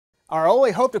Our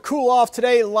only hope to cool off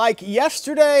today like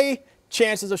yesterday.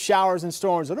 Chances of showers and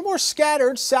storms a little more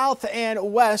scattered south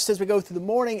and west as we go through the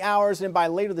morning hours, and by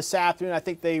later this afternoon I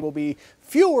think they will be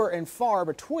fewer and far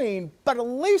between, but at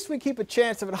least we keep a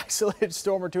chance of an isolated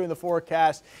storm or two in the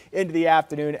forecast into the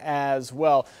afternoon as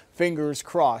well. Fingers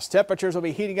crossed. Temperatures will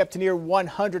be heating up to near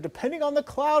 100 depending on the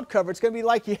cloud cover. It's going to be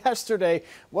like yesterday.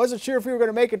 Wasn't sure if we were going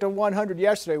to make it to 100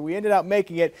 yesterday. We ended up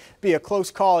making it. Be a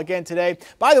close call again today.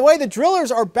 By the way, the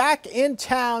Drillers are back in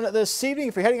town this evening.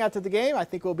 If you're heading out to the game, I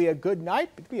think it will be a good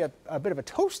night. It'll be a bit of a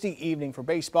toasty evening for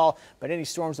baseball, but any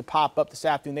storms that pop up this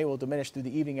afternoon, they will diminish through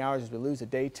the evening hours as we lose the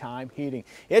daytime heating.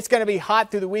 It's going to be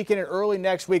hot through the weekend and early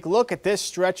next week. Look at this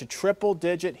stretch of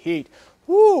triple-digit heat.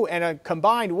 Woo! And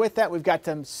combined with that, we've got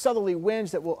some southerly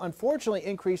winds that will unfortunately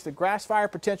increase the grass fire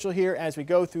potential here as we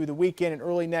go through the weekend and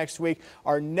early next week.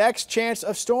 Our next chance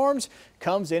of storms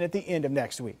comes in at the end of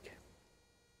next week.